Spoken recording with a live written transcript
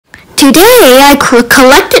today I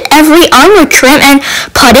collected every armor trim and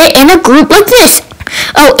put it in a group like this.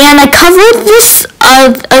 Oh, and I covered this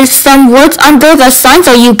some words under the sign,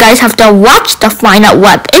 so you guys have to watch to find out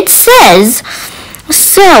what it says.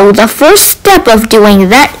 So the first step of doing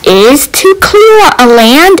that is to clear out a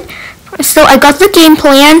land. So I got the game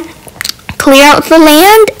plan. Clear out the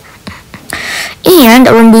land and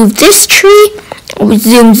remove this tree.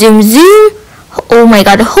 Zoom, zoom, zoom. Oh my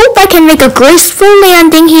god, I hope I can make a graceful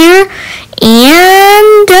landing here.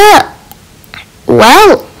 And,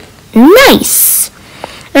 well, nice.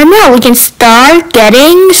 And now we can start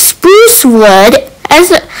getting spruce wood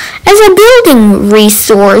as a building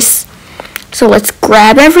resource. So let's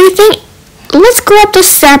grab everything. Let's grab the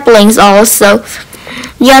saplings also.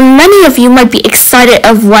 Yeah, many of you might be excited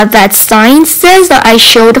of what that sign says that I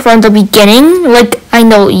showed from the beginning. Like, I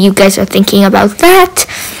know you guys are thinking about that.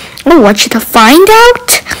 I want you to find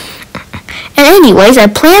out. And anyways, I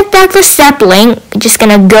plant back the sapling. I'm just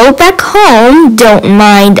gonna go back home. Don't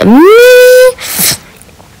mind me.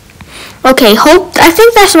 Okay, I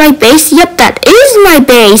think that's my base. Yep, that is my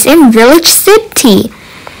base in Village City.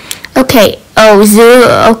 Okay,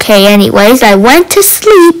 okay, anyways, I went to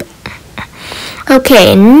sleep.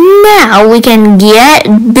 Okay, now we can get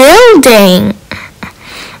building.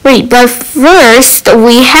 Wait, but first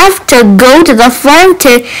we have to go to the farm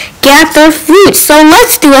to gather fruit. So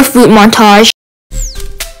let's do a fruit montage.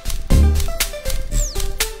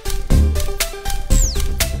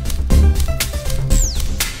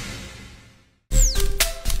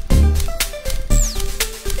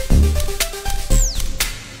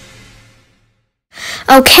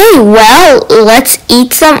 Okay, well, let's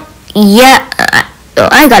eat some. Yeah,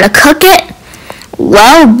 I gotta cook it.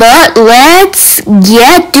 Well, but let's do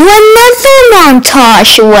another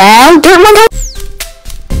montage. Well, dirt montage.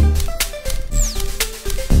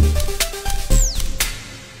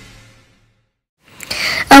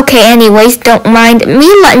 Okay, anyways, don't mind me.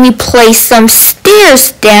 Let me place some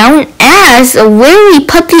stairs down as where we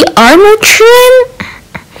put the armor trim.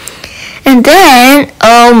 And then,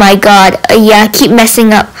 oh my god, yeah, I keep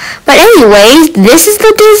messing up. But anyways, this is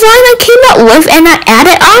the design I came up with, and I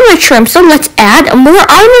added armor trim. So let's add more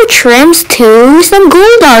armor trims to some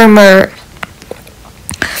gold armor,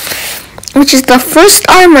 which is the first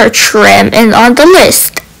armor trim and on the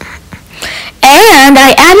list. And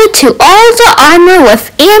I added to all the armor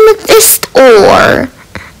with amethyst ore.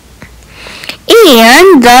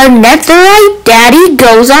 And the netherite daddy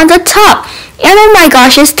goes on the top. And oh my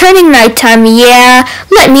gosh, it's turning nighttime. Yeah,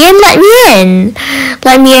 let me in, let me in.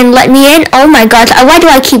 Let me in, let me in. Oh my gosh, why do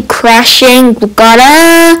I keep crashing?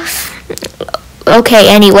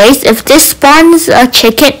 Okay, anyways, if this spawns a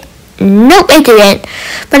chicken, nope, it didn't.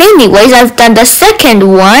 But anyways, I've done the second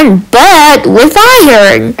one, but with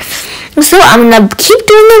iron. So I'm gonna keep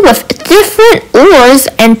doing it with different ores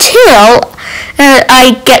until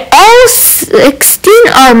I get all 16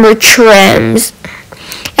 armor trims.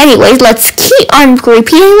 Anyways, let's keep on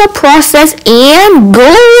repeating the process, and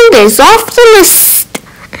gold is off the list.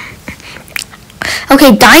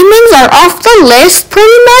 Okay, diamonds are off the list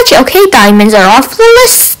pretty much. Okay, diamonds are off the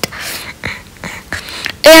list.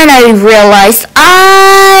 And I realized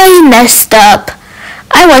I messed up.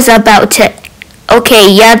 I was about to... Okay,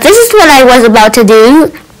 yeah, this is what I was about to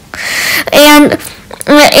do. And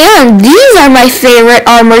these are my favorite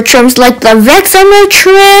armor trims, like the Vex armor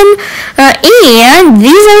trim, and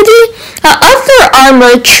these are the other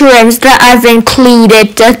armor trims that I've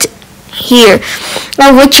included here,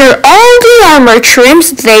 which are all the armor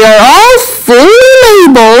trims. They are all fully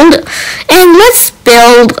labeled, and let's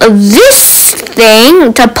build this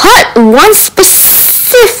thing to put one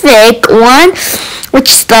specific one, which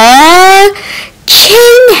is the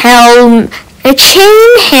chain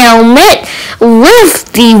helmet with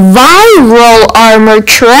the viral armor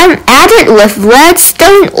trim added with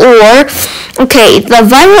redstone ore. Okay, the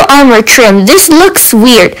viral armor trim. This looks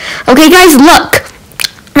weird. Okay, guys, look.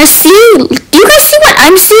 Do you guys see what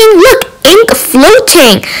I'm seeing? Look, ink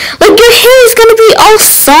floating. Like, your hair is gonna be all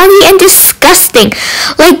soggy and disgusting.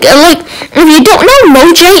 Like, if you don't know,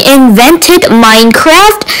 Mojang invented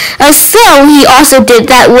Minecraft, so he also did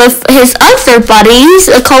that with his other buddies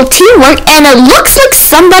called Teamwork, and it looks like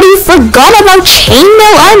somebody forgot about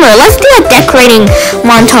chainmail armor. Let's do a decorating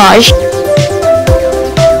montage.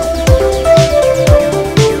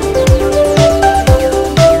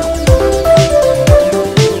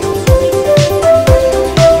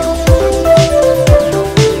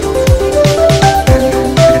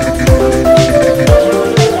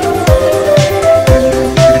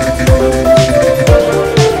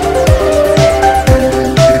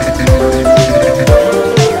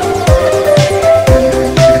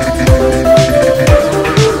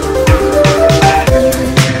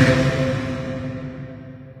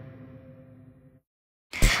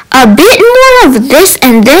 this,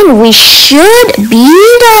 and then we should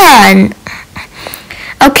be done.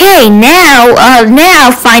 Okay,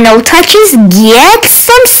 now final touches. Get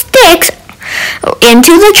some sticks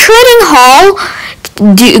into the trading hall.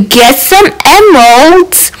 Get some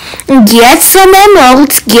emeralds. Get some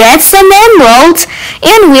emeralds,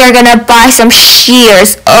 and we are gonna buy some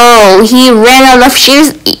shears. Oh, he ran out of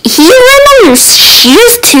shears. He ran out of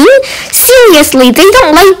shears too? Seriously, they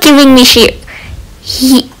don't like giving me shears.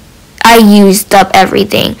 I used up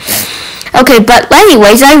everything. Okay, but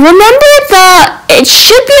anyways, I remember it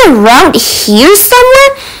should be around here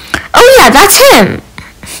somewhere. Oh yeah, that's him.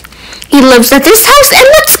 He lives at this house, and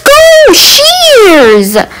let's go!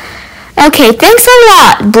 Shears! Okay, thanks a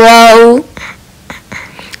lot, bro.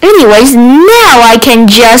 Anyways, now I can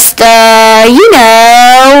just,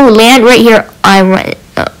 land right here.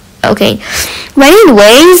 Okay. But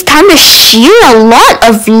anyways, time to shear a lot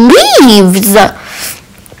of leaves.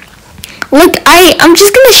 Like, I'm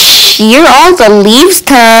just gonna shear all the leaves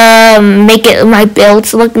to make my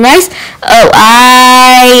builds look nice. Oh,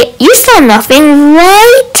 you saw nothing,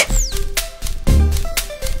 right?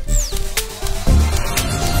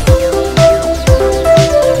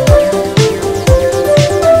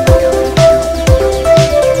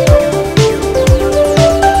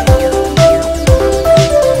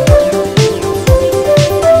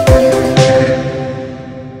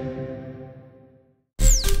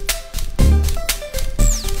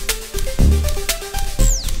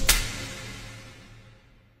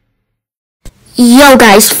 Yo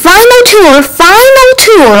guys, final tour,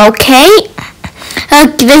 okay?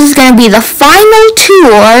 This is gonna be the final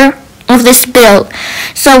tour of this build.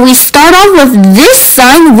 So we start off with this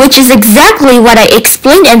sign, which is exactly what I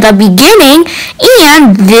explained in the beginning,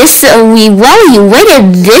 and this, we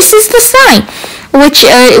evaluated, this is the sign, which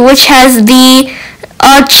has the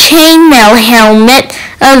chainmail helmet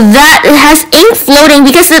that has ink floating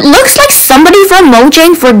because it looks like somebody from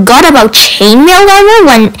Mojang forgot about chainmail armor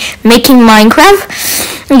when making Minecraft.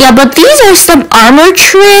 Yeah, but these are some armor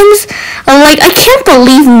trims. Like, I can't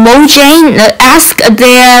believe Mojang asked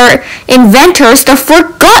their inventors to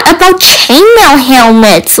forgot about chainmail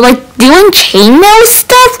helmets, like doing chainmail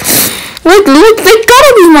stuff. Like they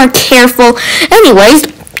gotta be more careful. Anyways,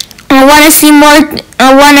 wanna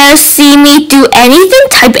see me do anything?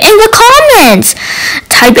 Type it in the comments.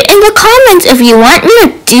 Type it in the comments if you want me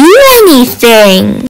to do anything.